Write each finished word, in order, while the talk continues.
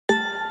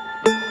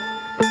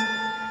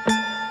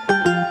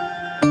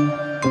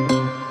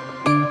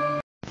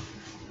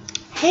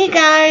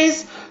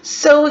guys,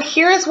 so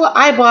here's what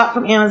I bought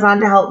from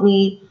Amazon to help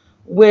me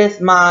with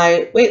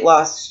my weight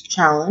loss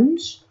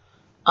challenge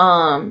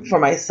for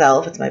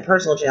myself. It's my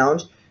personal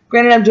challenge.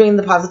 Granted, I'm doing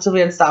the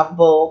Positively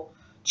Unstoppable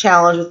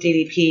challenge with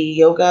DDP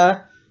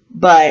yoga,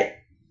 but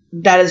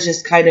that is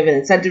just kind of an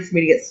incentive for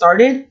me to get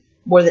started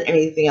more than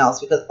anything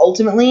else, because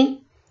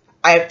ultimately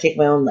I have to take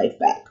my own life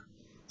back.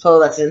 So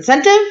that's an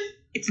incentive.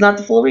 It's not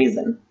the full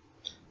reason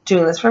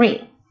doing this for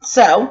me.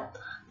 So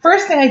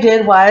first thing I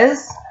did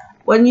was,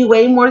 when you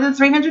weigh more than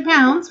 300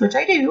 pounds, which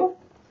I do,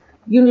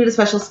 you need a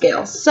special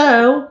scale.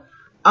 So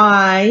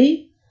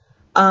I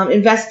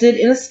invested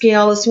in a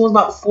scale. This one was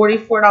about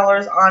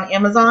 $44 on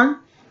Amazon.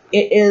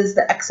 It is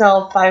the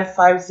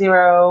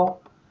XL550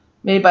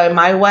 made by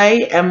My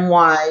Way,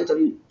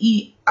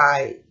 MYWEIGH.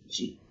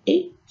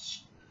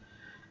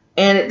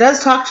 And it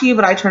does talk to you,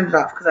 but I turned it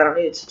off because I don't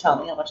need it to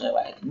tell me how much I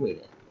weigh. I can read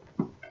it.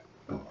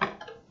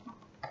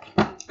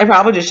 I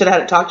probably just should have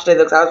had it talk today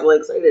though, because I was really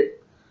excited.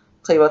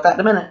 I'll tell you about that in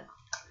a minute.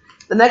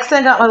 The next thing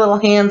I got my little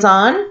hands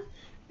on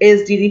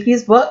is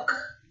DDP's book,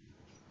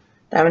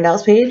 Diamond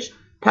Dallas Page,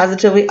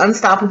 Positively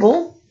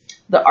Unstoppable,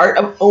 The Art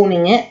of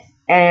Owning It.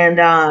 And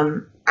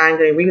I'm going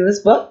to be reading this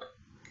book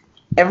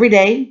every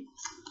day.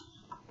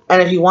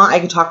 And if you want, I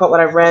can talk about what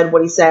I've read,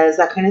 what he says,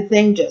 that kind of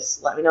thing.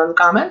 Just let me know in the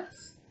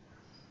comments.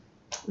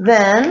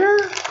 Then,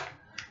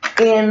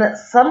 in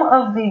some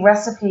of the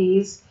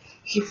recipes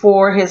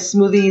for his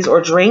smoothies or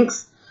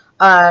drinks,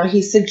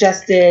 he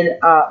suggested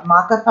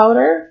maca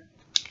powder.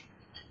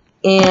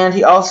 And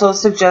he also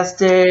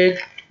suggested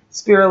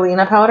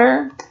spirulina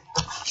powder.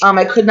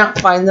 I could not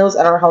find those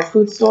at our health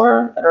food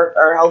store, at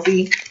our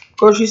healthy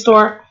grocery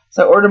store.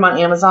 So I ordered them on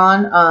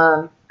Amazon.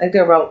 I think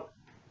they're about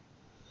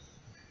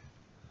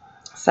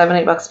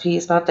 $7-8 a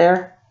piece, about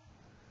there.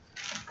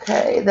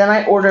 Okay, then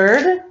I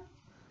ordered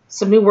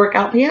some new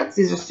workout pants.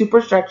 These are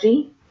super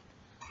stretchy.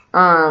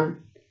 They're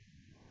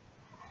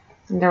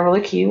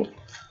really cute.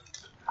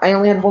 I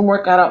only had one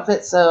workout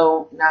outfit,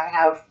 so now I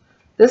have.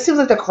 This seems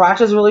like the crotch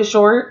is really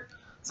short,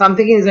 so I'm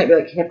thinking these might be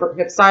like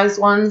hip-sized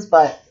ones,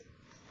 but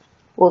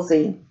we'll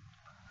see.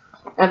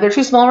 And if they're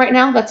too small right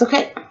now, that's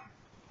okay.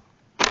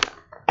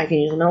 I can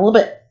use them in a little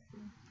bit.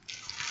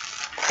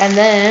 And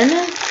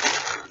then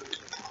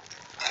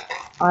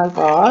I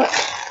bought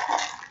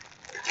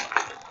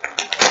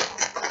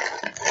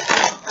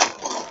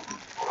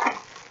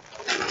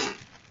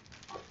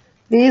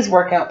these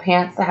workout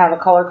pants that have a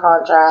color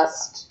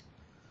contrast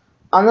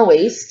on the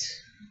waist.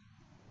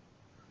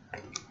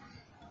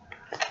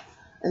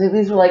 I think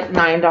these were like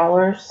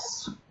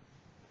 $9.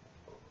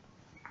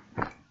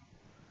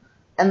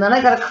 And then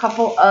I got a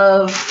couple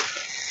of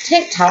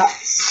tank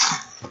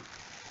tops.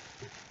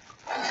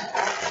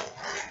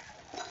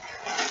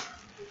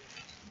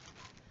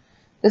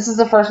 This is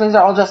the first one. These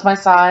are all just my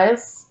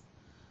size.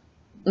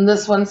 And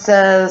this one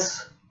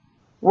says,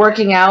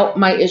 working out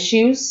my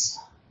issues.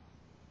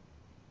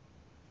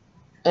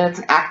 And it's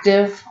an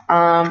active,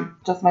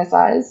 just my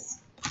size.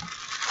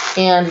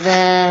 And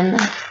then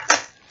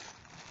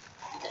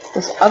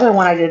this other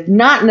one, I did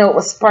not know it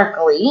was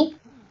sparkly.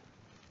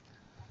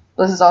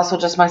 This is also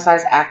just my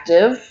size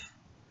active.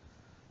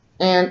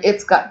 And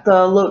it's got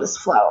the lotus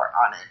flower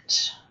on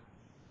it.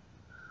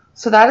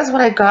 So that is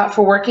what I got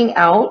for working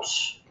out.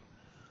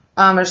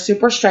 They're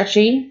super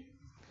stretchy.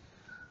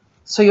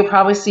 So you'll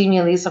probably see me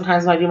in these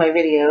sometimes when I do my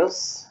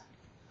videos,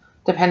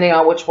 depending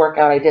on which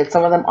workout I did.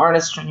 Some of them aren't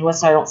as strenuous,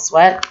 so I don't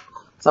sweat.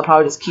 So I'll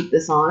probably just keep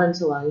this on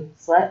until I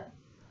sweat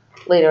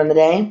later in the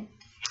day.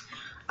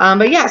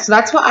 But yeah, so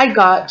that's what I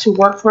got to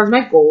work towards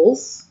my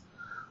goals.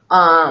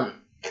 Now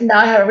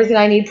I have everything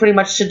I need pretty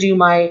much to do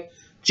my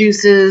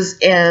juices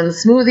and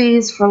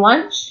smoothies for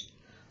lunch.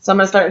 So I'm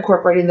going to start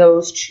incorporating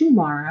those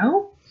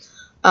tomorrow.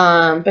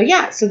 But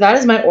yeah, so that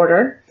is my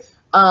order.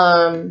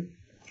 And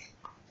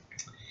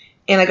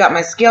I got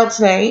my scale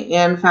today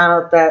and found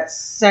out that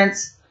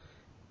since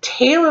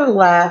Taylor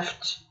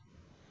left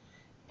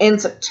in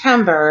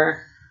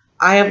September,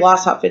 I have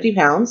lost about 50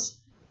 pounds.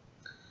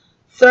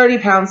 30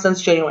 pounds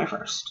since January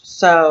 1st.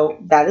 So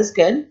that is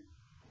good.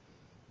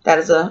 That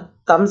is a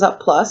thumbs up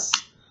plus.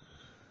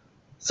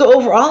 So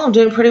overall, I'm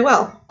doing pretty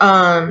well.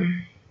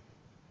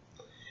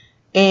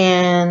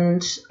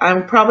 And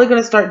I'm probably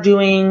going to start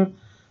doing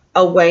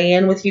a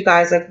weigh-in with you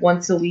guys like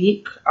once a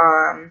week.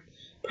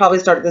 Probably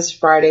start this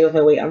Friday with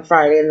my weight on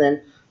Friday, and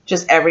then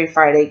just every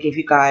Friday give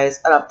you guys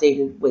an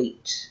updated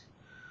weight.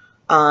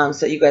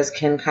 So you guys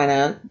can kind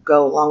of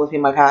go along with me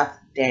on my path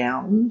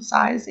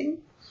downsizing.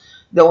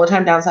 The only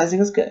time downsizing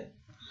is good.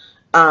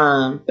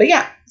 But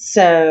yeah,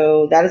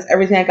 so that is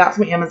everything I got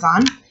from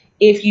Amazon.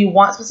 If you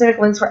want specific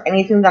links for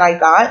anything that I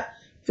got,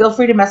 feel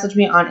free to message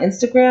me on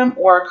Instagram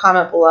or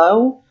comment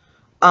below.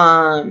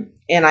 And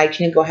I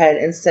can go ahead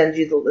and send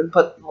you and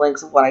put the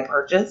links of what I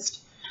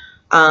purchased.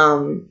 Like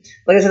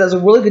I said, there's a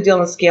really good deal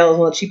on the scale. It was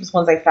one of the cheapest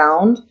ones I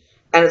found.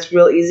 And it's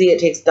real easy. It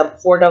takes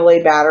 4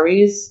 AA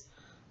batteries.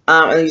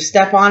 And then you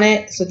step on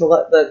it so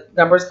the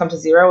numbers come to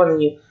 0, and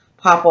then you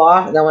pop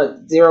off. And then when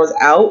it zeroes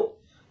out,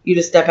 you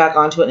just step back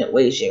onto it and it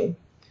weighs you.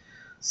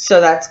 So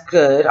that's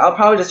good. I'll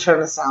probably just turn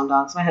the sound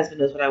on, so my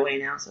husband knows what I weigh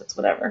now, so it's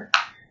whatever.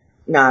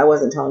 No, I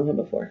wasn't telling him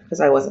before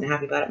because I wasn't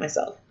happy about it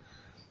myself.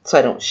 So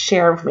I don't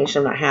share information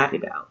I'm not happy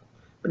about.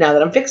 But now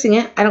that I'm fixing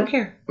it, I don't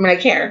care. I mean, I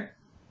care.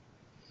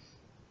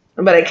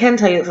 But I can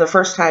tell you that for the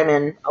first time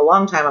in a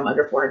long time, I'm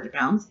under 400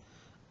 pounds,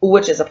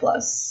 which is a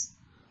plus.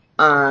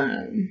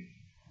 And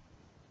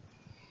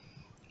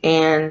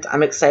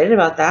I'm excited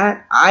about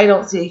that. I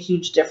don't see a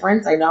huge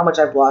difference. I know how much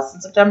I've lost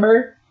in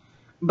September,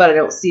 but I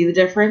don't see the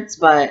difference.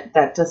 But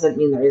that doesn't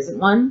mean there isn't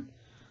one.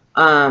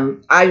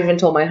 I've even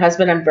told my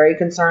husband I'm very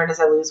concerned as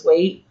I lose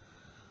weight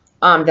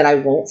that I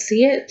won't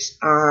see it.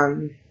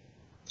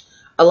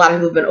 A lot of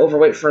people who've been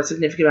overweight for a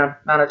significant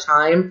amount of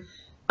time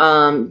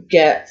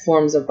get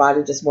forms of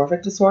body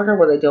dysmorphic disorder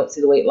where they don't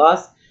see the weight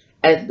loss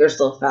and they're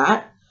still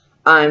fat.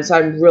 So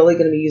I'm really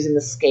going to be using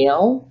the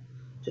scale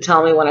to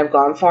tell me when I've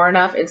gone far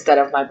enough instead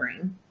of my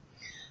brain.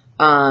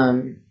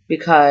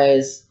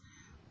 Because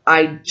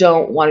I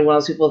don't want to be one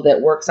of those people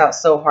that works out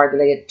so hard that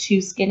they get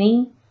too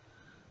skinny.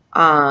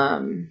 I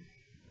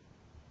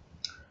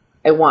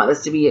want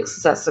this to be a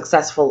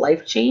successful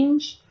life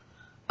change.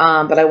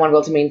 But I want to be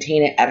able to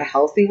maintain it at a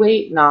healthy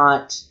weight,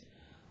 not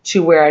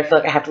to where I feel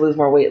like I have to lose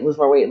more weight.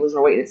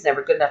 It's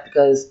never good enough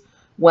because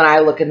when I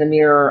look in the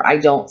mirror, I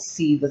don't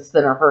see the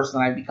thinner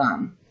person I've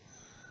become.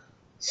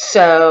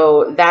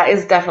 So that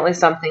is definitely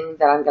something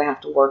that I'm going to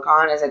have to work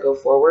on as I go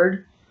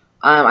forward.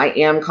 I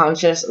am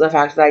conscious of the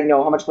fact that I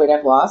know how much weight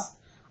I've lost.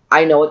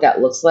 I know what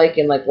that looks like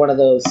in like one of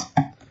those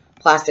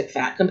plastic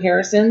fat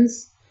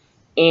comparisons.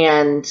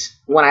 And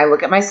when I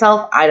look at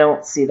myself, I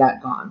don't see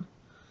that gone.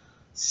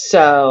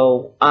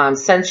 So,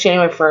 since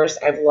January 1st,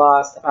 I've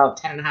lost about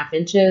 10.5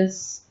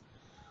 inches.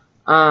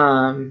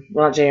 Well,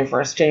 not January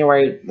 1st,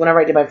 January,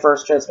 whenever I did my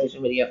first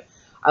transformation video,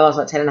 I lost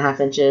about 10.5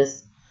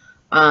 inches.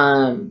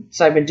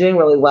 So I've been doing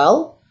really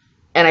well,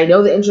 and I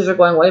know the inches are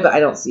going away, but I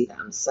don't see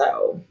them.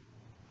 So,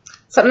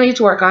 something I need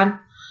to work on.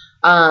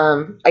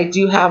 I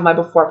do have my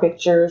before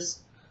pictures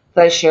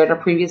that I shared in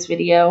a previous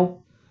video.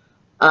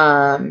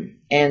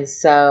 And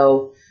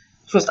so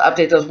I'm supposed to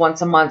update those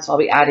once a month, so I'll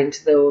be adding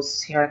to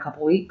those here in a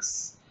couple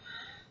weeks.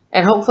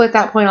 And hopefully at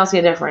that point I'll see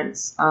a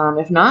difference.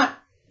 If not,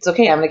 it's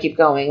okay. I'm going to keep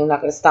going. I'm not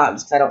going to stop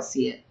just because I don't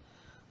see it.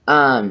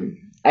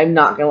 I'm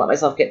not going to let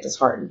myself get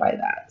disheartened by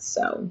that.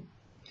 So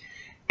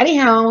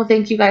anyhow,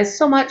 thank you guys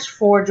so much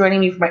for joining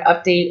me for my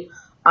update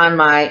on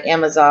my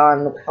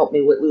Amazon Help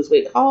Me Lose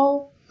Weight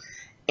haul.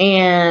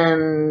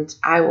 And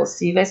I will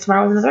see you guys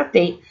tomorrow with another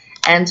update.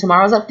 And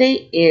tomorrow's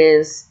update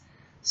is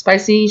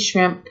spicy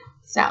shrimp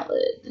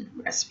salad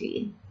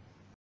recipe.